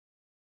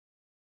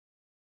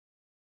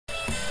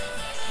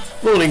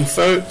Morning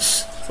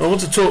folks, I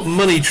want to talk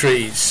money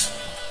trees.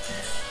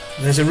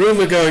 There's a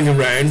rumour going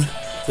around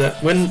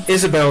that when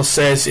Isabel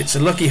says it's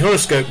a lucky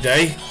horoscope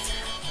day,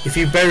 if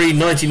you bury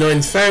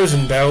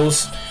 99,000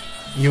 bells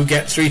you'll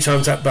get 3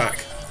 times that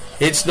back.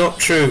 It's not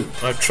true.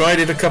 I've tried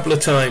it a couple of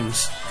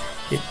times.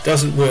 It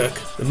doesn't work.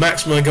 The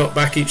maximum I got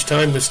back each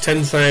time was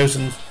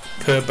 10,000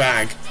 per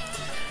bag.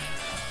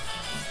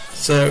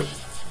 So,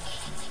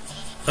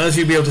 as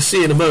you'll be able to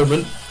see in a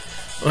moment,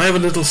 I have a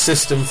little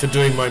system for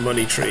doing my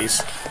money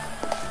trees.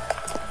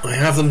 I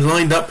have them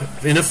lined up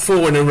in a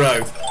 4 in a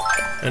row,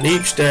 and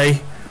each day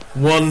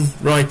one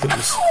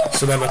ripens.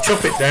 So then I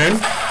chop it down,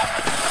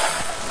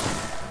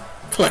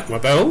 collect my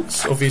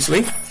bells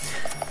obviously,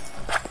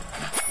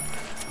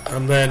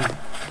 and then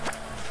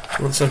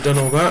once I've done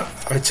all that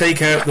I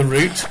take out the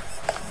root,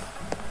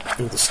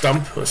 or the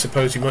stump I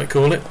suppose you might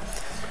call it,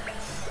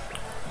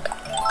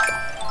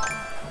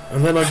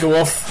 and then I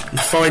go off and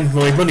find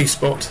my money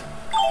spot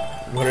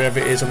wherever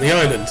it is on the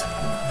island.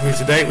 Here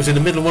today it was in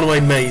the middle of one of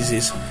my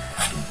mazes.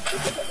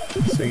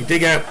 So you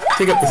dig up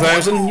the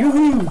 1,000,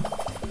 yoo-hoo!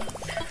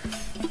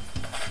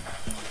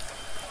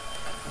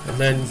 And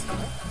then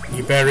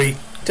you bury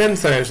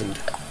 10,000.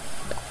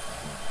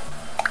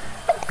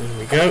 There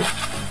we go.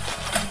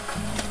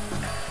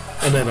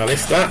 And then I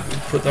lift that,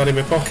 put that in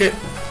my pocket,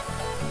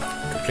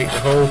 complete the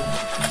hole,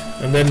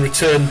 and then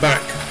return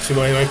back to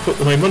where I put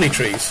my money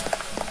trees.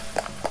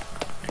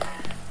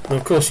 Now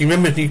of course you've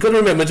got to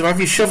remember to have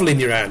your shovel in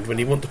your hand when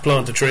you want to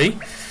plant a tree.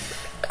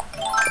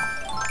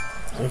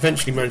 I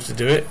eventually managed to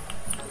do it,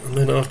 and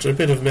then after a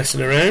bit of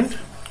messing around,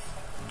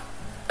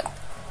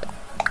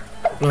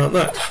 like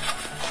that.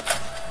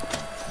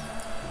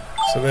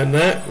 So then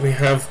there we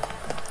have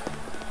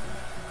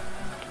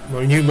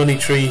my new money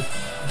tree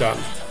done.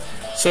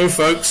 So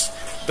folks,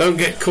 don't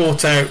get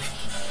caught out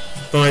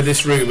by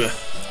this rumour.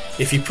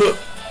 If you put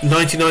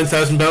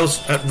 99,000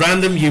 bells at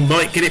random you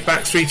might get it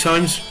back 3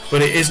 times,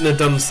 but it isn't a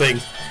done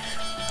thing.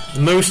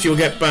 The most you'll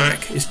get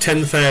back is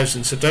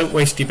 10,000, so don't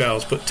waste your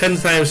bells. Put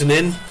 10,000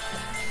 in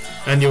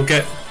and you'll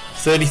get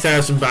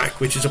 30,000 back,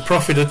 which is a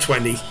profit of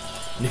 20.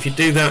 And if you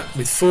do that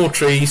with 4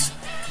 trees,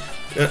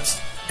 that's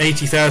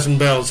 80,000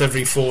 bells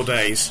every 4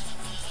 days.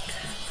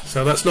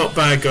 So that's not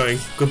bad going.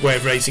 Good way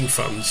of raising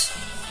funds.